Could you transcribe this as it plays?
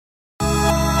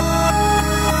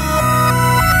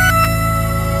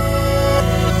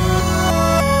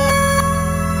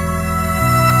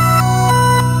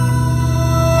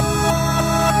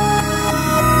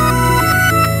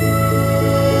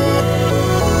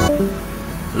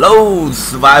Hello,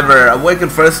 Survivor.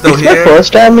 AwakenFirsto It's here. the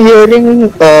first time hearing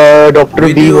Dr.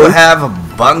 We B. do have a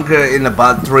bunker in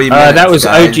about 3 minutes. That was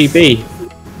guys. OGB.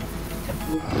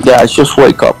 Yeah, just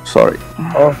wake up, sorry.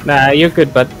 Oh, nah, you're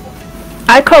good, bud.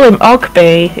 I call him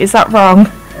Ogby. Is that wrong?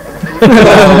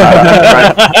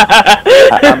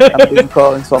 I'm being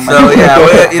called so much. So yeah,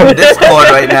 we're in Discord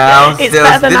right now. It's Still,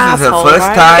 better than this is the asshole, first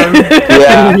right?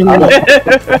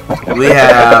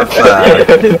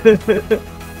 time.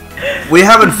 We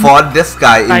haven't fought this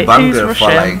guy in Right, bunker who's for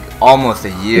Russian? like almost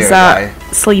a year. Is that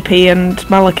guy. Sleepy and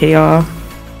Malachi or?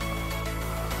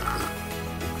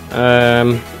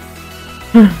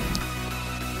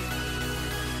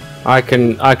 I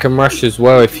can rush as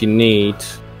well if you need.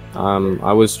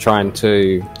 I was trying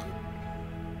to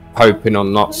hoping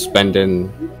on not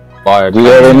spending bio. Do you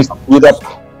have any speed up,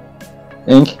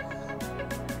 Ink?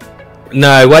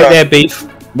 No, wait there, Beef.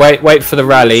 Wait for the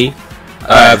rally.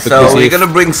 So we're gonna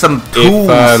bring some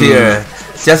tools here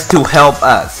just to help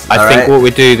us. I think what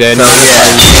we do then. So yeah,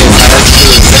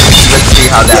 let's see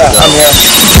how that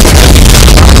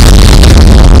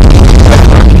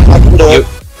goes.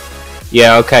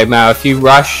 Yeah, okay, Mal, if you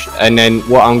rush, and then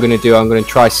what I'm going to do, I'm going to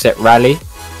try set rally.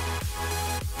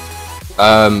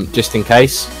 Just in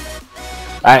case.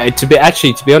 To be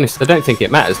honest, I don't think it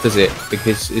matters, does it?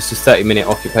 Because it's just 30-minute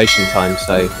occupation time,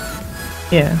 so...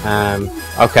 Yeah.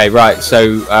 Okay, right,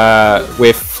 so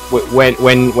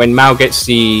when Mal gets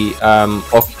the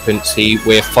occupancy,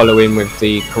 we're following with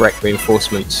the correct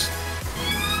reinforcements.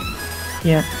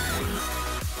 Yeah.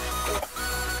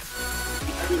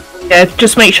 Yeah,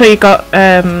 just make sure you got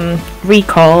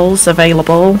recalls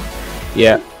available.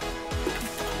 Yeah.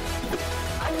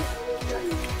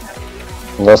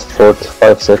 Last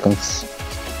 45 seconds.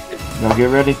 Now get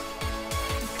ready.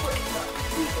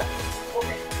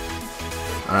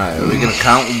 Alright, we're gonna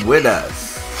count with us.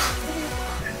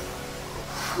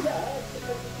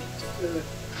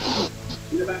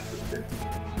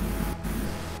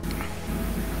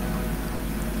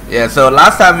 Yeah, so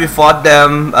last time we fought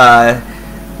them,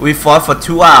 we fought for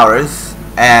 2 hours,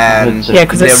 and Yeah,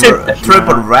 'cause they it's were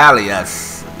triple rally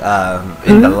us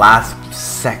in the last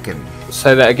second.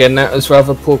 Say that again, that was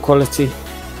rather poor quality.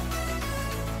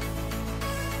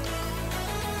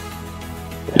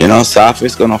 You know, Saf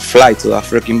is gonna fly to that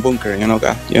freaking bunker. You know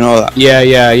that. You know that.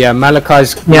 Yeah.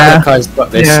 Malachi's got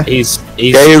this. Yeah. He's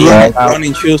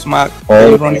running shoes, Mac.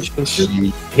 Running shoes.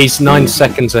 He's 9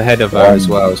 seconds ahead of her as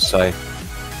well. So.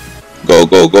 Go.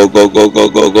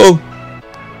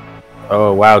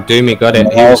 Oh wow, Doomy got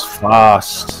it. He was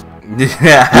fast.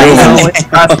 Yeah. Oh, it's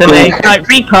faster than me. Right,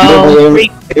 recall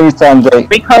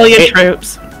your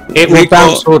troops. It will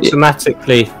bounce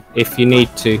automatically if you need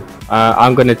to.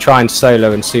 I'm going to try and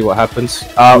solo and see what happens.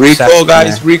 Recall,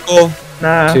 guys. Recall.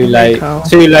 Nah, Too late. recall.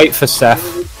 Too late for Seth.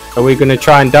 Are we going to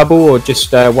try and double or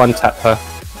just one tap her?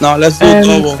 No, let's do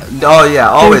double. Oh yeah,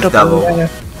 always double. Yeah.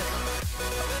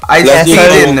 I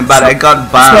stayed in, but I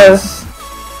got bounced.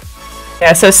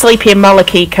 Yeah, so Sleepy and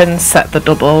Malachi can set the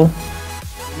double.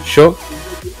 Sure.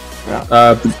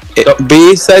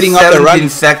 Be setting up the 17 rally.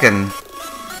 seconds.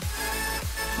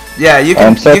 Yeah, you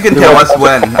can tell us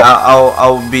when.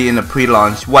 I'll be in a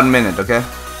pre-launch. 1 minute, okay?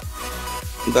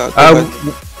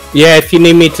 Yeah, if you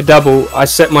need me to double, I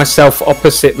set myself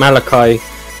opposite Malachi.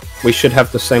 We should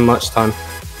have the same march time.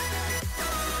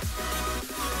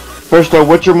 Firsto,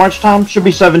 what's your march time? Should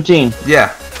be 17.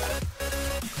 Yeah.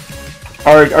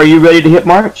 Are you ready to hit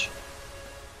march?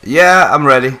 Yeah, I'm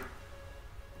ready.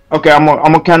 Okay, I'm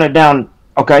gonna count it down.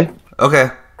 Okay. Okay.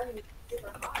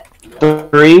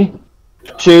 3,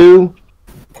 2,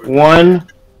 1,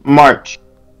 march.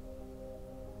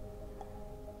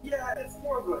 Yeah, it's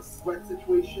more of a sweat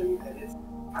situation, and it's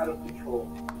out of control.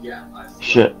 Yeah, I see.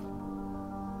 Shit.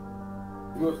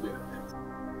 Mostly.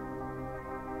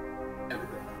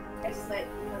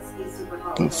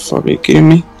 The fuck, are you kidding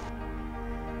me?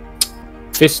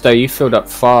 Fisto, you filled up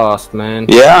fast, man.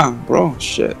 Yeah, bro.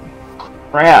 Shit.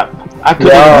 Crap. I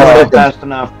couldn't do it fast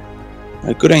enough.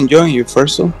 I couldn't join you,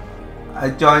 Firsto. I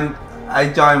joined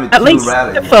with At 2 least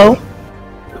rallies. they're full.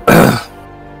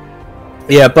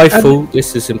 Yeah, both full.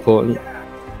 This is important.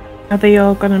 Are they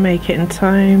all gonna make it in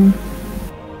time?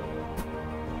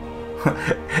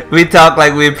 We talk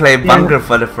like we play bunker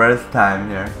for the first time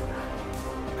here.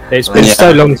 It's been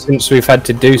so long since we've had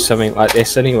to do something like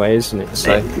this anyway, isn't it?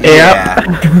 So Yeah.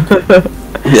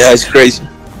 Yeah, it's crazy.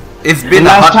 It's The been a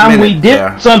last hot time we minute did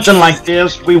there. something like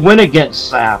this, we went against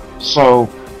SAP. So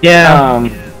Yeah.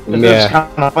 it's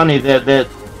kind of funny that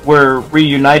we're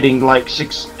reuniting like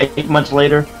 6-8 months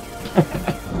later.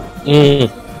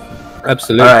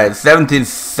 Absolutely. Alright, 17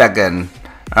 seconds.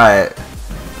 Alright.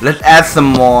 Let's add some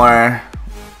more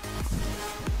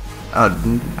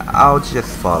I'll just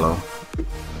follow.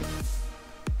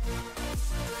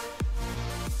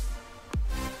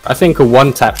 I think a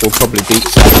one tap will probably beat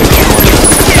Saf.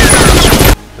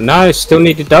 No, still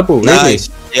need a double, really. Nice.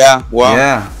 Yeah, wow.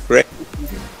 Yeah. Great.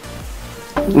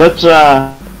 Let's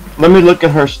let me look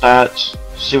at her stats,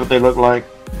 see what they look like.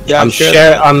 Yeah,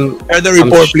 share the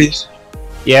report, please.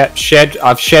 Yeah,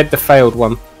 I've shared the failed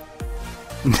one.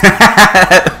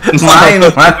 Mine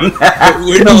one.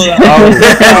 We know that.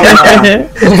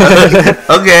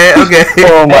 Okay.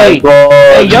 Oh my god.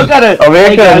 Hey, y'all gotta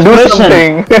hey guys, do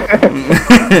listen. something.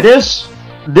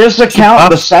 This account,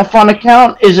 the Saffron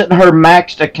account, isn't her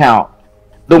maxed account.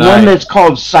 The No. one that's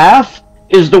called Saf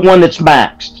is the one that's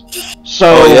maxed. So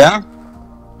Oh yeah.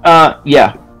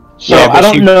 yeah. So Yeah, but I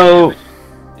don't know.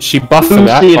 She buffed for Let me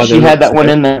that. see by if the she had looks that of one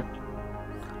it. in there.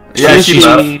 Yeah, she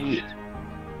buffed.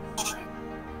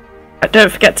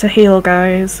 Don't forget to heal,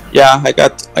 guys. Yeah, I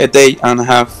got a day and a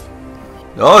half.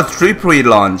 Oh, 3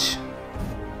 pre-launch.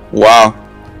 Wow.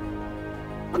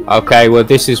 Okay, well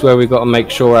this is where we got to make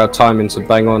sure our timings are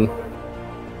bang on.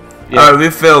 Yeah. Alright, we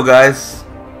fail, guys.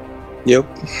 Yep.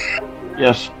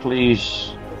 Yes,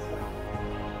 please.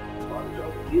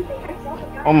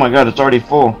 Oh my god, it's already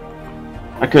full.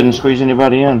 I couldn't squeeze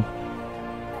anybody in.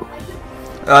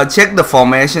 Check the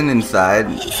formation inside.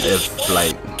 If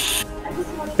like.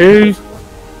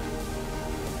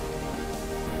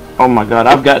 Oh my god,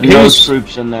 I've got no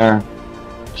troops in there.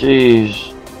 Jeez.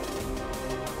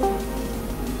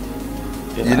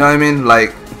 You know what I mean?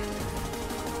 Like.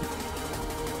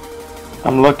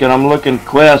 I'm looking.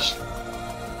 Quest.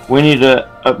 We need to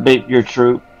update your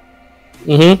troop.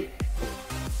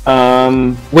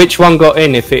 Which one got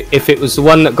in? If it was the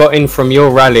one that got in from your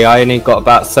rally, I only got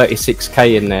about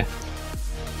 36k in there.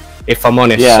 If I'm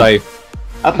honest, Yeah. so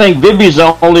I think Vivi's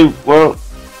the only, well,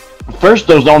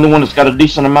 Firsto's the only one that's got a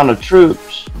decent amount of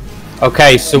troops.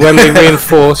 okay. So when we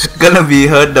reinforce, Gonna be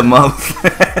hurt the most.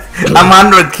 I'm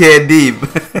 100k deep.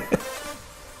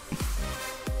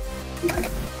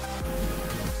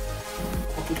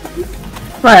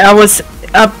 Right, I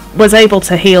was able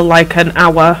to heal like an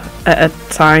hour at a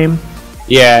time.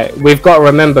 yeah, we've got to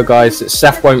remember, guys, that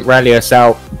Saf won't rally us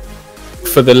out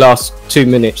for the last 2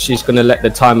 minutes. She's gonna let the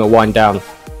timer wind down.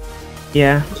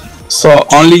 Yeah. So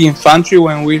only infantry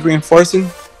when we're reinforcing?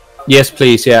 Yes,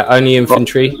 please. Yeah, only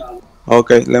infantry.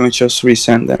 Okay, let me just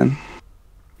resend then.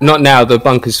 Not now. The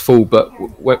bunker's full, but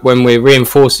when we're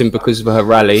reinforcing because of her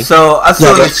rally. So as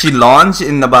soon as she launch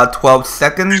in about 12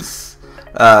 seconds,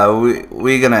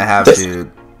 we're gonna have to.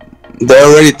 They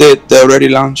already did. They already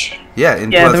launched. Yeah,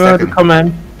 in Yeah, 12 they're already seconds.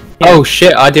 coming. Oh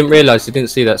shit! I didn't realise. I didn't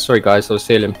see that. Sorry, guys. I was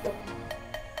healing.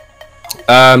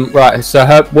 Right. So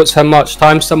what's her march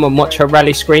time? Someone watch her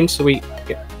rally screen. So we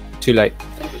get too late.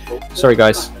 Sorry,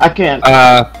 guys. I can't.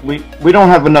 We don't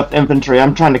have enough infantry.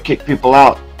 I'm trying to kick people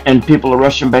out, and people are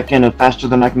rushing back in faster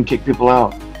than I can kick people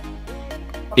out.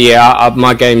 Yeah,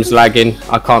 my game's lagging.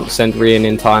 I can't send Rian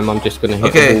in time. I'm just gonna hit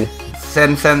Okay, a wall.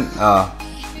 send.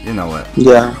 You know what?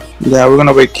 Yeah, we're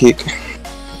gonna be kick.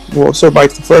 We'll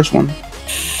survive the first one.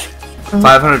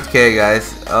 500k,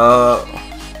 guys.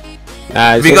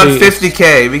 It's We got only-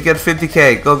 50k. We got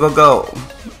 50k. Go, go, go.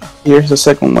 Here's the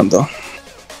second one though.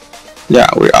 Yeah,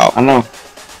 we're out. I know.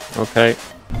 Okay.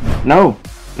 No.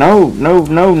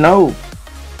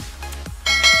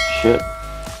 Shit.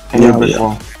 I need a brick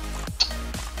wall.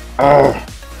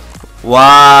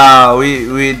 Wow,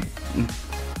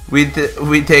 we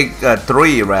take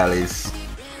 3 rallies.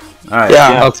 All right.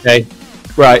 Yeah. Okay.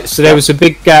 Right. So there was a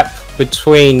big gap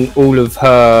between all of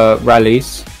her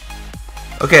rallies.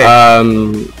 Okay.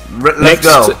 Let's next-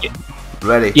 go.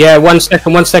 Ready. Yeah. 1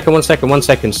 second. 1 second. 1 second. 1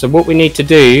 second. So what we need to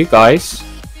do, guys,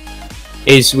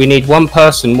 is we need one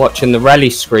person watching the rally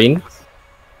screen.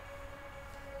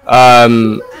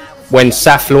 When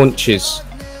Saf launches.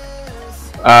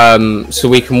 So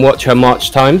we can watch her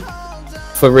march time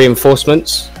for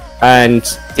reinforcements, and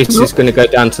this is going to go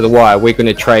down to the wire. We're going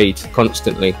to trade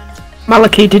constantly.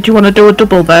 Maliki, did you want to do a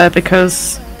double there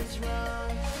because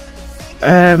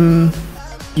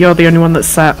you're the only one that's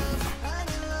set?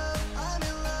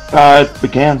 We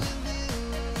can.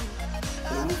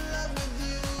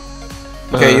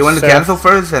 Okay, you want to Saf. cancel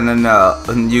first, and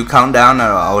then you count down, and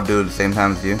I'll do it at the same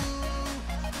time as you.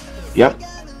 Yep.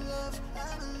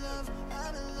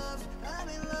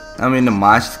 I'm in the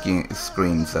march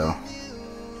screen, so.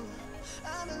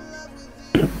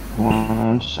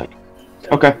 1 second.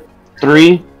 Okay.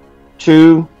 3,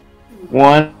 2,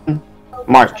 1,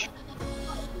 march.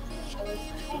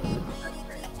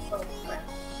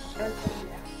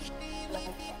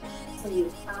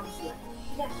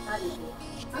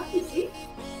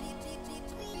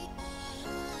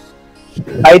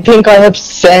 I think I have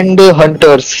sent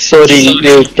hunters. Sorry,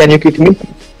 can you kick me?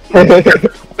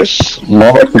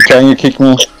 No, can you kick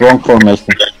me? Wrong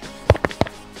formation.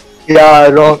 Yeah,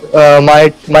 wrong.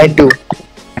 Mine too.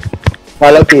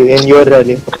 Malaki, in your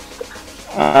rally.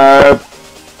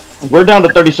 We're down to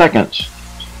 30 seconds.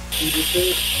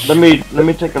 Let me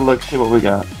take a look, see what we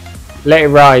got. Let it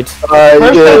ride.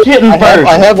 Firsto's hitting first.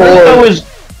 I have Firsto is.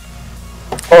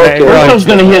 Okay. Firsto's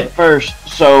gonna hit first,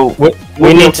 so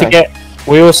we need to get.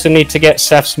 We also need to get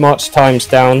Seth's march times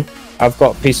down. I've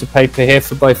got a piece of paper here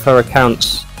for both her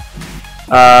accounts,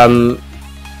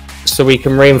 so we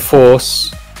can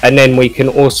reinforce, and then we can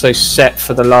also set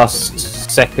for the last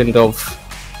second of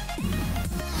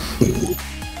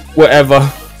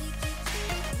whatever.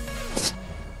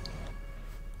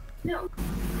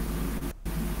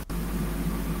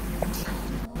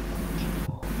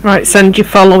 Right, send your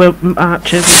follow-up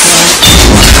archers as well.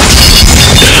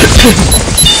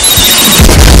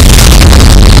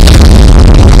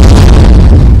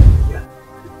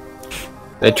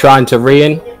 They're trying to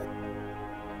re-in.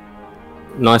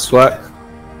 Nice work.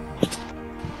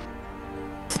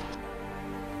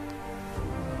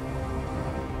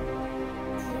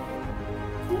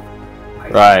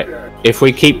 Right. If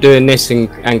we keep doing this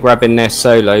and grabbing their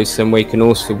solos, then we can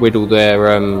also whittle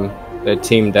their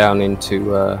team down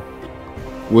into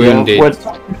wounded. Yeah,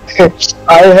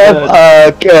 I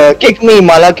have kick me,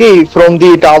 Malaki, from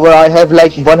the tower. I have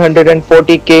like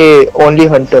 140k only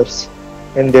hunters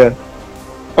in there.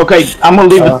 Okay, I'm gonna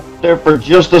leave it there for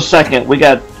just a second. We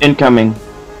got incoming.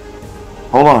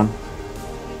 Hold on.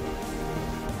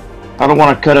 I don't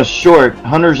want to cut us short.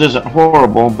 Hunters isn't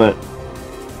horrible, but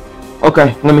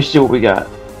okay. Let me see what we got.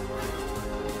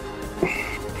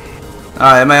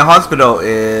 Alright, my hospital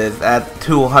is at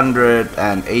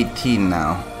 218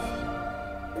 now.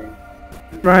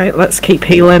 Right, let's keep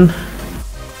healing.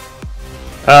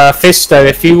 Fisto,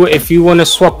 if you want to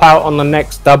swap out on the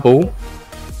next double,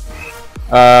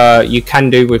 you can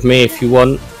do with me if you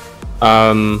want.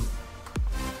 I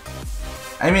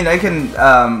mean, I can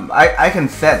I can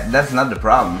set. That's not the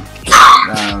problem.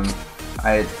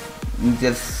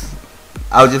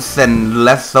 I'll just send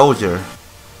less soldier.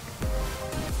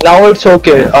 Now it's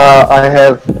okay. I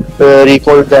have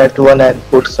recalled that one and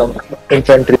put some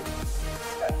infantry.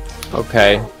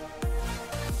 Okay.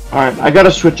 Alright, I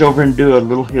gotta switch over and do a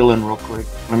little healing real quick.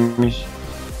 Let me see.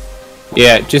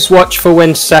 Yeah, just watch for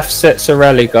when Seth sets a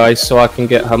rally, guys, so I can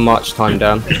get her march time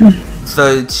down.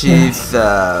 So she's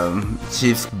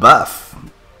buff.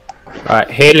 Right,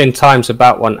 healing time's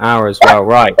about 1 hour as well,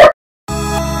 right.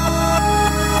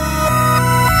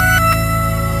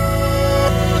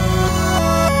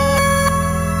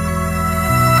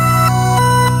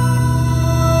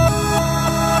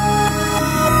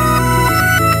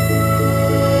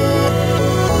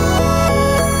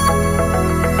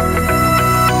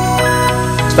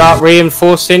 Start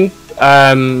reinforcing,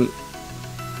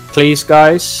 please,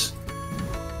 guys.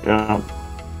 Yeah.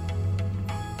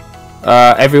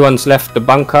 Everyone's left the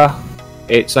bunker.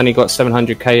 It's only got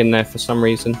 700k in there for some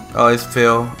reason. Oh, it's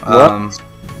Phil.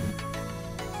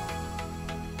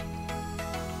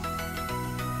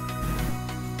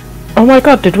 Oh my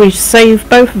god, did we save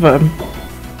both of them?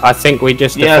 I think we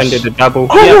just defended a double.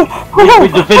 Yeah, we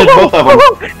defended both of them.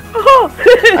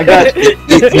 I got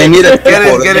They need a Get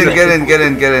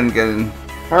in.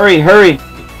 Hurry.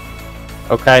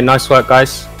 Okay, nice work,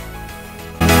 guys.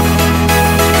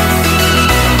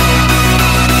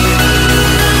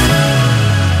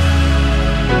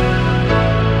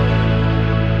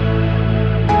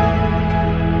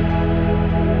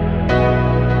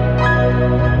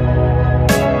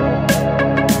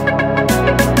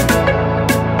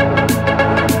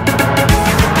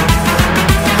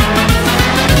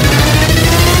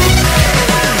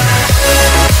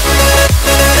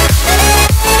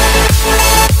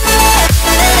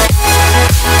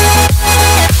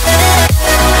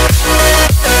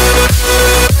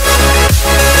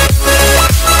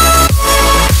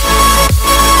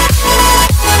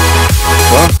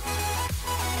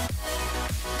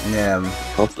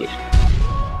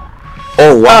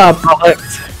 Oh wow!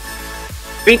 Bollocks.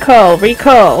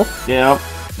 Recall. Yeah.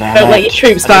 Don't let your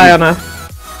troops die on her.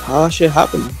 How that shit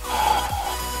happened?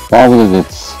 Probably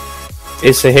it's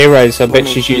It's the heroes. I bet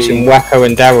she's using WaO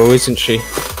and Daryl, isn't she?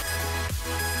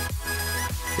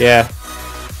 Yeah.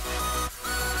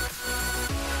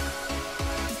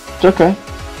 It's okay.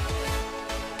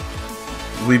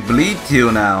 We bleed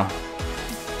you now.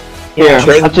 Here,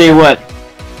 I'll tell you what.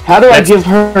 How do I give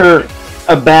her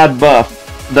a bad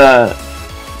buff? That's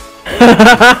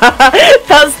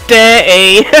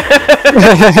dirty. I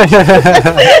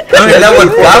mean, that was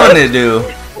what I want to do.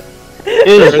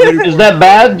 Is that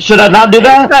bad? Should I not do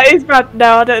that? That is bad.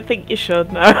 No, I don't think you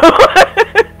should. No.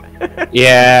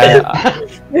 Yeah.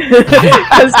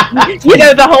 'Cause you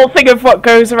know the whole thing of what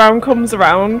goes around comes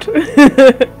around.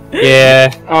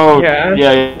 Yeah. Oh, Yeah.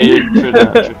 yeah, true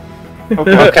that. True.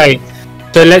 Okay. Okay.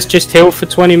 So let's just heal for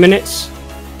 20 minutes.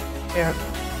 Yeah.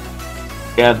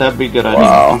 Yeah, that'd be a good idea.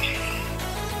 Wow.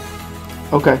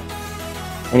 Okay.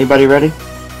 Anybody ready?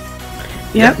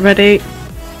 Yeah, ready.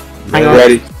 Hang on.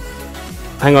 Ready?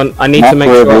 Hang on. I need Not to make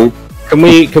ready.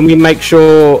 sure. Can we make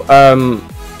sure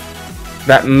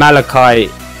that Malachi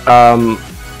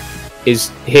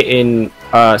is hitting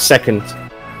second?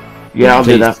 Yeah, I'll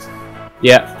do Please. that.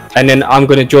 Yeah. And then I'm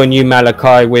gonna join you,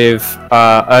 Malachi, with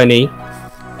Ernie.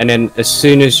 And then as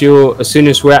soon as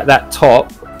we're at that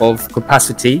top of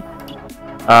capacity,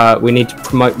 we need to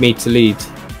promote me to lead,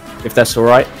 if that's all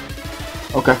right.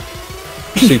 Okay.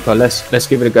 Super. Let's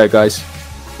give it a go, guys.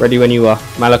 Ready when you are.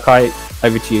 Malachi,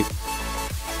 over to you.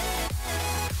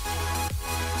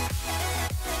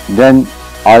 Then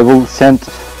I will send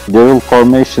the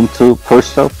formation to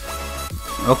Firsto.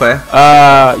 Okay.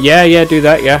 Yeah, do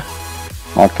that. Yeah.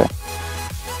 Okay.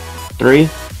 3,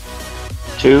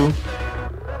 2,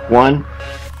 1,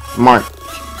 march.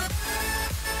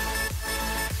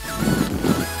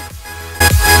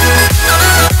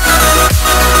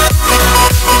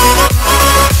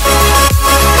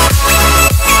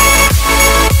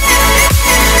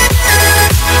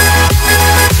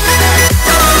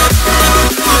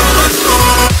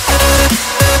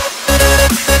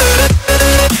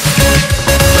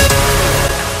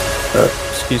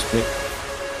 Excuse me.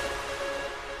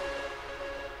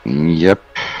 Yep.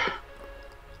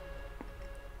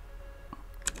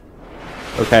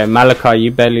 Okay, Malachi,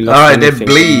 you barely lost. Alright, they anything.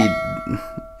 bleed.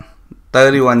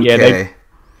 31k. Yeah,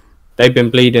 they've been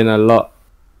bleeding a lot.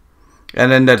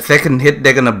 And then the second hit,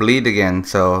 they're gonna bleed again.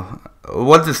 So,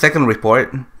 what's the second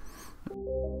report?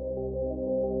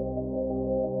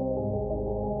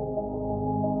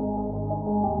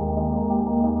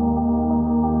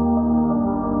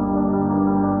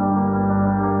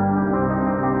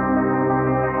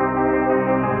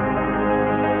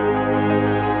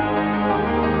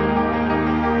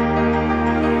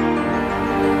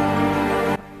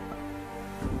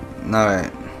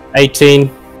 Alright. 18.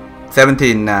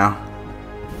 17 now.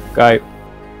 Go.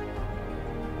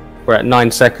 We're at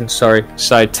 9 seconds, sorry.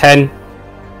 So 10,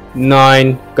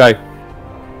 9, go.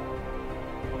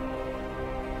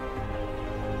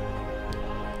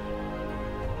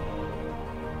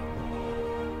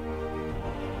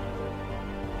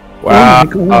 Wow.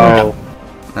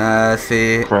 Oh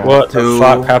See. What the Two.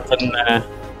 fuck happened there?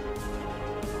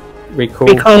 Recall.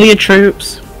 Recall your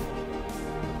troops.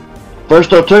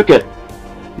 Firsto took it.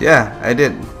 Yeah, I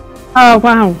did. Oh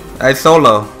wow. I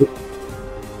solo.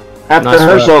 After Nice her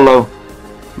work. solo.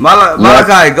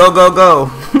 Malachi, go, go,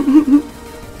 go.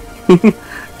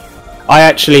 I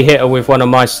actually hit her with one of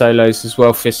my solos as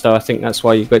well, Fisto. I think that's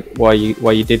why you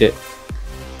did it.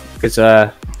 Because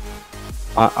I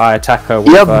attack her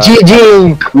with Yep,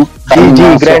 GG!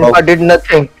 GG, Grandpa did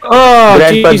nothing. Oh,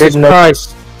 Grandpa Jesus did nothing.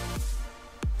 Christ.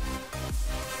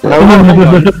 No.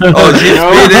 Oh, she's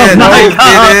speed in. No. She's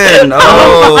speed in.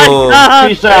 Oh.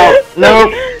 Peace out.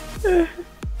 Nope.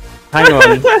 Hang on.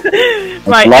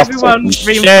 Right, last everyone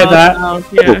second. Share that. now,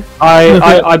 yeah.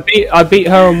 I beat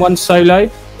her on one solo,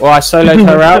 or I soloed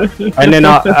her out, and then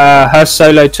her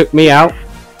solo took me out,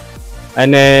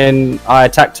 and then I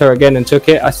attacked her again and took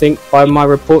it. I think by my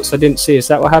reports I didn't see. Is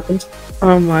that what happened?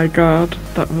 Oh my god,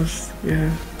 that was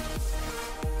yeah.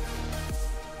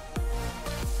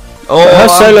 Oh, Her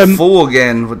solo- I'm full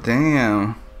again. But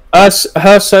damn.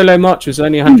 Her solo march was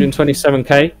only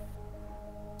 127k.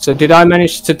 So did I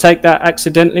manage to take that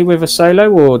accidentally with a solo,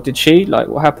 or did she? Like,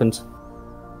 what happened?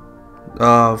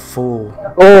 Full.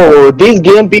 Oh, these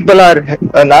game people are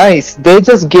nice. They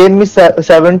just gave me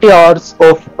 70 hours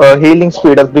of healing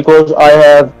speed up because I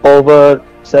have over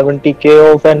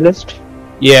 70k of enlist.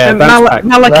 Yeah, bounce back.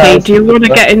 Malachi, Nice. do you want to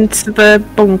get into the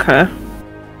bunker?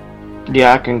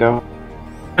 Yeah, I can go.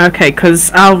 Okay,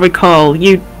 because I'll recall.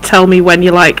 You tell me when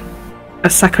you're like a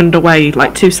second away,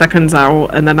 like 2 seconds out,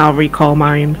 and then I'll recall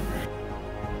mine.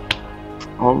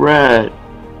 Alright.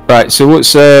 Right. So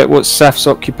what's Saf's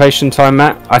occupation time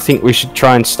at? I think we should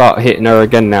try and start hitting her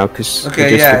again now, because Okay, we're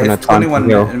just yeah, giving her it's time 21 to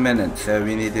heal. minutes, so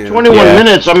we need to... 21 Yeah.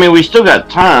 minutes. I mean, we still got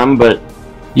time, but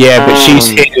Yeah, but she's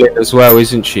Um, healing as well,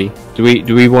 isn't she? Do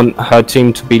we want her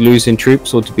team to be losing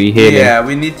troops or to be healing? Yeah,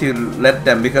 we need to let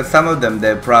them, because some of them,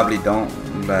 they probably don't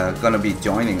gonna be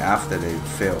joining after they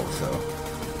fail, so...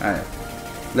 Alright,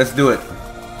 let's do it.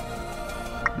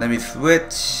 Let me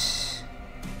switch.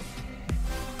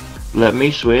 let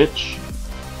me switch.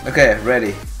 Okay,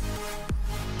 ready.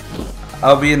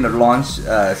 I'll be in the launch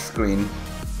screen.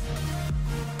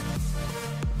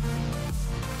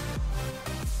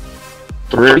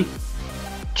 Three,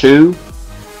 2,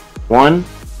 1,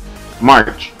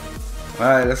 march.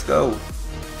 Alright, let's go.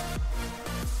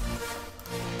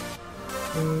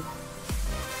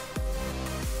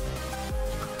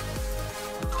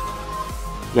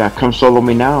 Yeah, come solo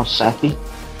me now, Safi.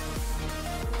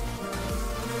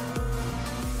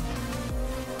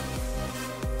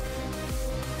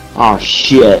 Oh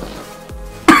shit.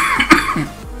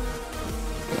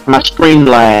 My screen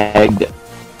lagged.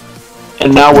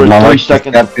 And now we're 3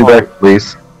 seconds apart. Back,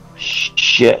 please.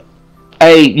 Shit.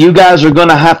 Hey, you guys are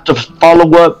gonna have to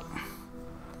follow up.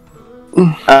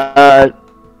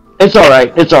 It's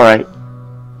alright, it's alright.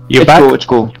 You It's back? cool, it's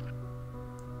cool.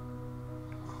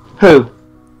 Who?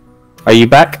 Are you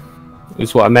back?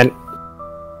 Is what I meant.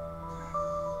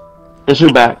 Is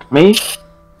who back? Me?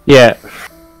 Yeah.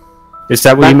 Is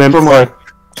that what Back you meant? from where?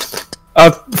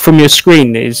 From your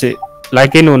screen, is it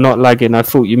lagging or not lagging? I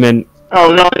thought you meant.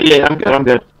 Oh no, yeah, I'm good, I'm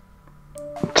good.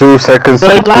 2 seconds.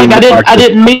 But like, I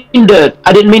didn't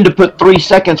mean to put 3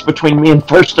 seconds between me and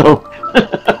Firsto.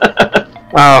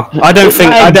 Oh, I don't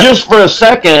think. I don't, just for a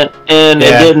second, and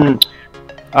Yeah. it didn't.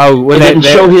 oh, well, It didn't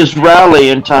show his rally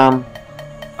in time.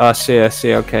 I see.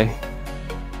 Okay.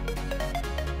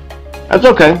 That's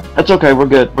okay. That's okay. We're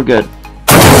good. We're good.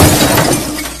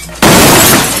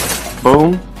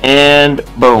 Boom and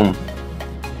boom.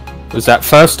 Was that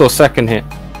first or second hit?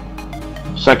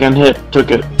 Second hit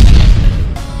took it.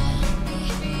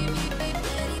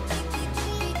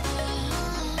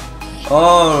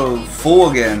 Oh, full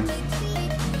again.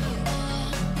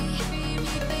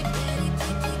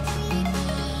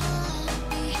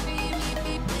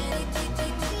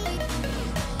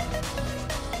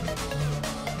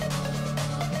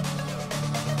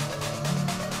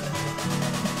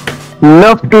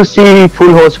 Love to see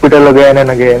full hospital again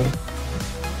and again.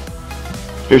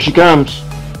 Here she comes.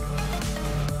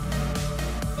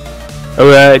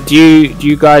 Oh, do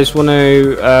you guys want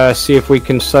to see if we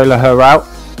can solo her out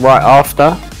right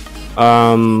after?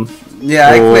 Yeah,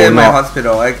 I Or cleared my not?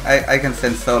 hospital. I can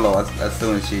send solo as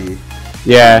soon as she.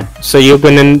 Yeah. So you're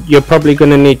probably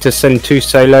gonna need to send 2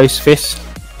 solos, Fist.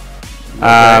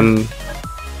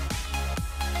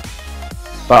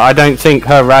 But I don't think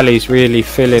her rally's really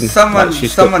feeling. Someone like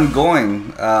she's someone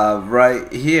going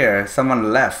right here.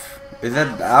 Someone left. Is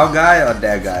that our guy or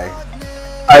their guy?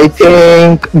 I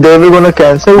think they were gonna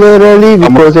cancel their rally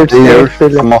because it's Here, their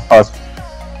film. some of us.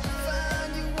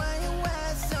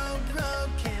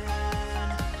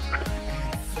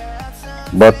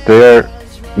 But they're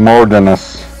more than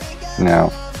us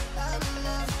now.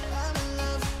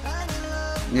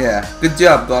 Yeah. Good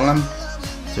job, Golem.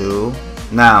 2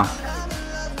 now,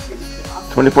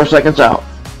 24 seconds out.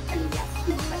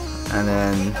 and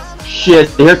then Shit.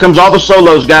 Here comes all the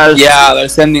solos, guys. Yeah, they're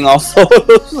sending all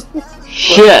solos.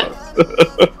 Shit.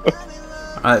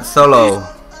 alright, solo.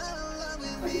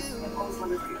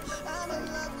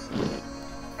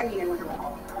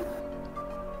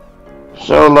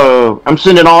 Solo. I'm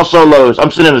sending all solos.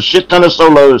 I'm sending a shit ton of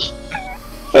solos.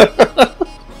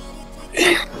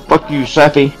 Fuck you,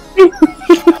 Safi.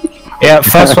 Yeah.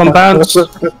 First one bounce.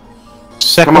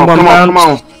 Second Come on, one come on,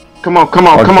 bounce. come on. Come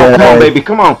on, come on, come on, baby.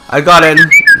 Come on. I got in.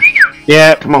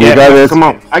 Yeah. Come on, You got it. come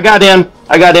on. I got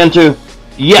in too.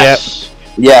 Yes.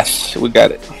 Yes, we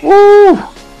got it. Woo.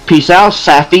 Peace out,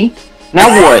 Safi. Now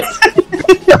what?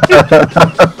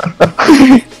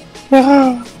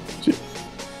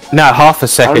 No, half a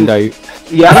second though.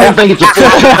 Yeah, I don't think it's a full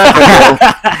second,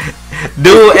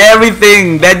 Do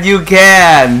everything that you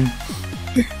can.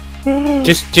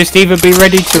 Just either be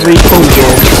ready to recall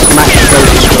your smash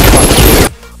those.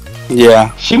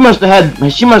 Yeah. She must have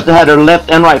had her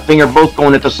left and right finger both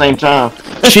going at the same time.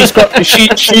 She's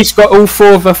got all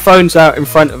 4 of her phones out in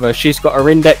front of her. She's got her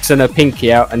index and her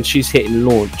pinky out, and she's hitting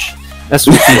launch. That's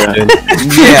what she's doing.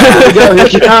 Yeah. Here we go. Here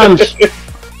she comes.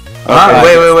 Ah,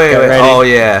 wait. Get ready. Oh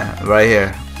yeah, right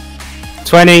here.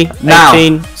 20, Now.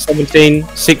 18, 17,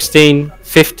 16,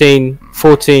 15,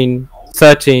 14,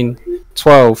 13,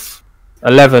 12,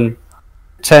 11,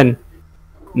 10,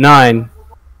 9,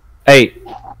 8,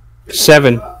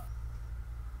 7.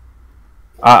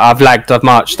 I've lagged, I've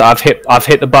marched, I've hit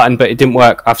the button, but it didn't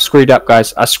work. I've screwed up,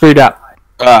 guys. I screwed up.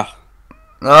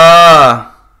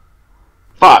 Ah.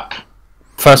 Fuck.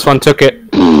 First one took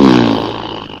it.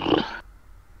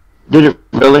 Did it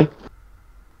really?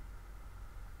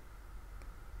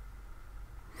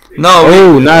 No.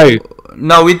 Oh no.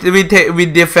 No, we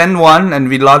defend one and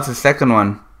we lost the second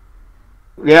one.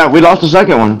 Yeah, we lost the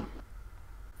second one.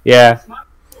 Yeah.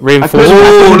 Reinforcement.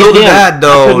 Oh, look at that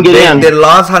though. They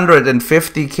lost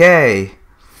 150k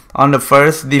on the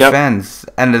first defense,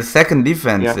 and the second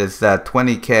defense is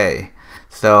 20k.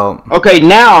 So okay,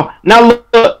 now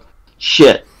look,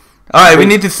 shit. All right, we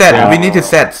need to set. We need to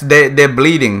set. They're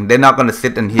bleeding. They're not gonna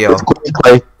sit and heal.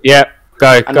 Yeah,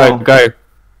 go.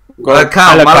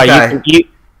 Malachi.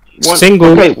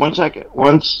 Single. Okay, 1 second.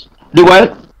 Do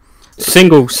what?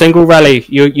 Single rally.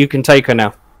 You can take her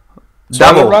now.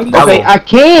 Double. Okay, I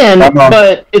can,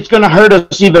 but it's gonna hurt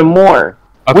us even more.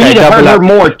 Okay, we need to hurt her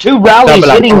more. 2 rallies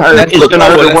hitting her is gonna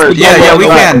hurt her worse. Yeah, we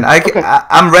can.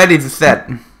 I'm ready to set.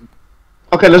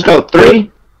 Okay, let's go. 3,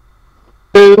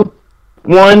 2,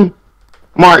 1,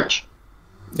 march.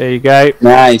 There you go.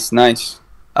 Nice.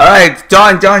 All right,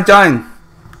 join.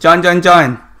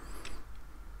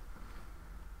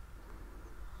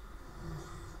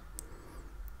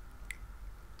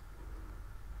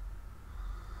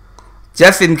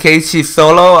 Just in case she's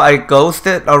solo, I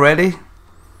ghosted already.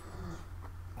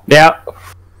 Yeah.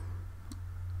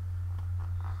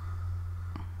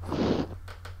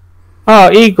 Oh,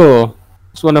 Igor.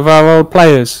 It's one of our old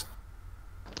players.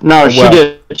 No, she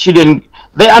didn't.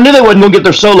 I knew they wasn't gonna get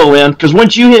their solo in, because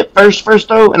once you hit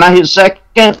firsto and I hit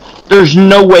second, there's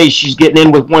no way she's getting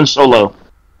in with 1 solo.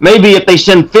 Maybe if they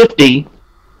send 50,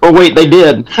 or wait, they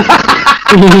did.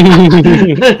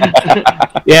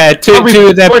 Yeah, two of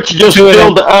them just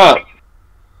filled up.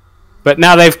 But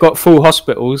now they've got full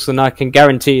hospitals, and I can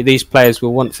guarantee you these players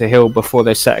will want to heal before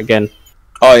they set again.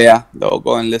 Oh yeah, they'll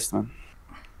go enlist, man.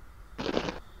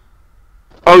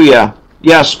 Oh yeah,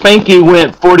 Spanky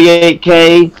went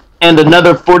 48k and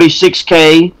another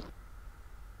 46k.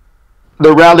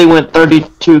 The rally went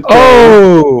 32k.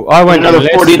 Oh, I went another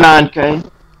enlisted. 49k.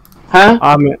 Huh?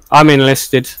 I'm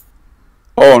enlisted.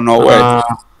 Oh no way.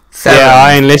 Yeah,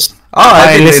 I enlisted. Oh,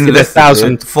 I enlisted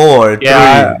 1,000. 4, 3.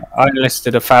 Yeah, I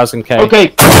enlisted 1,000k.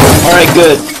 Okay. All right,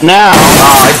 good. Now,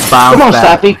 it's bounced come on, back.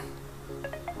 Sappy.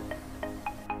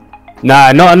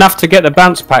 Nah, not enough to get the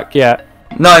bounce pack yet.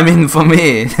 No, I mean for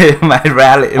me, my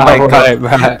rally, my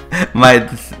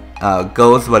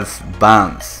goals was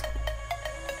bounce.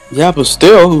 Yeah, but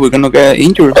still, we're gonna get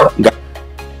injured.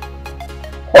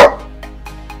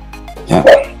 Yeah.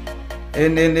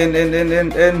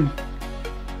 In.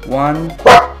 1.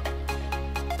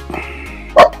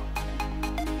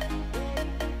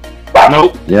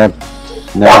 Nope. Yep.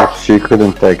 No, she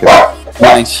couldn't take it.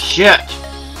 Nice. Shit.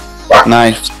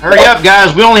 Nice. Hurry up,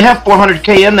 guys. We only have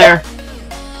 400k in there.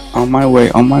 On my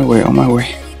way. I'm on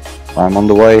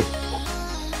the way.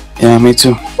 Yeah, me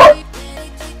too.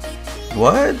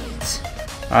 What?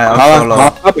 Alright,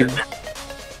 I'll solo.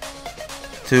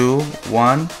 2,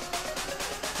 1.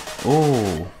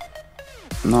 Ooh.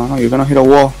 No, you're gonna hit a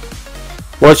wall.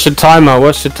 What's the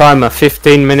timer?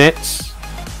 15 minutes.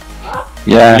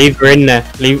 Yeah. Leave her in there.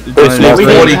 Just leave her in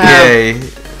there.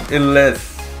 40k. Unless.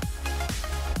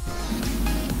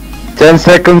 10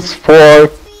 seconds for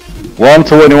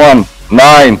 121.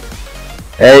 9,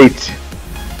 8,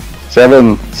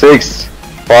 7, 6,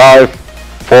 5,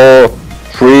 4,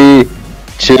 3,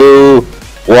 2,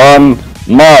 1,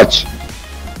 march.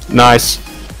 Nice.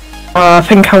 I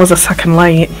think I was a second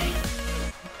late.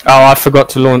 Oh, I forgot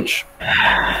to launch.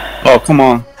 Oh, come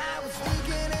on.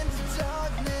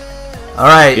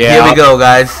 Alright, Yeah. here we go,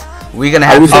 guys. We're gonna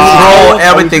have to throw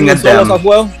everything at them.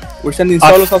 We're sending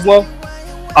solos as well.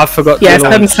 I forgot to Yeah,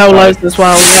 launch. 7 solos as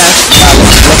well, yeah.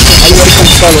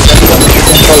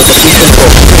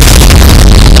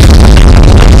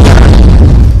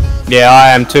 Yeah, I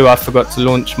am too. I forgot to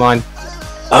launch mine.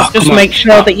 Oh, Just make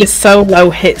sure that your solo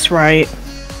hits right.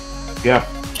 Yeah.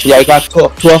 Yeah, I got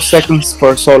 12 seconds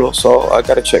per solo, so I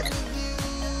gotta check.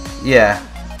 Yeah.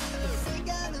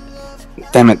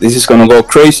 Damn it, this is gonna go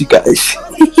crazy, guys.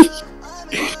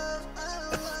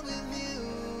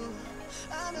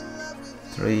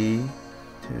 3,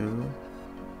 2,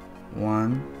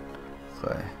 1.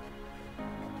 Okay.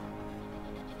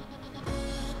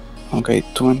 Okay,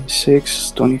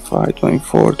 26, 25,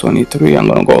 24, 23. I'm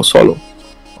gonna go solo.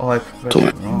 Oh, I pressed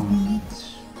it wrong.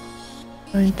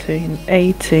 19,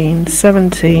 18,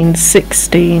 17,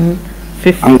 16,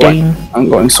 15. I'm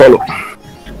going solo.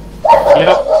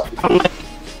 Yep.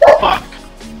 Fuck.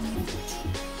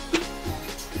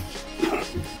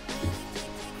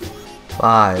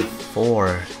 5,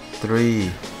 4,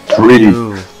 3, 3,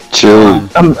 2. 2.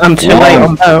 I'm too late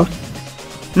on both.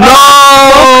 No!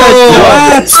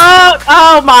 What?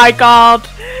 Oh my god!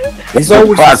 It's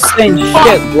always the same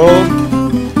shit, bro.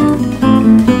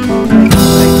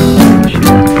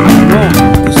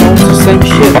 It's always the same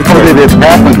shit. How did it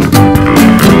happen?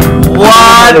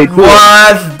 What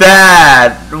was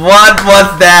that? What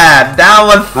was that? That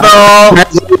was so...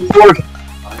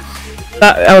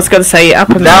 I was gonna say it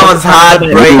happened. That was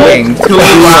heartbreaking. 2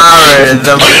 hours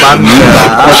of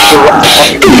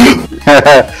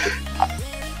bunker.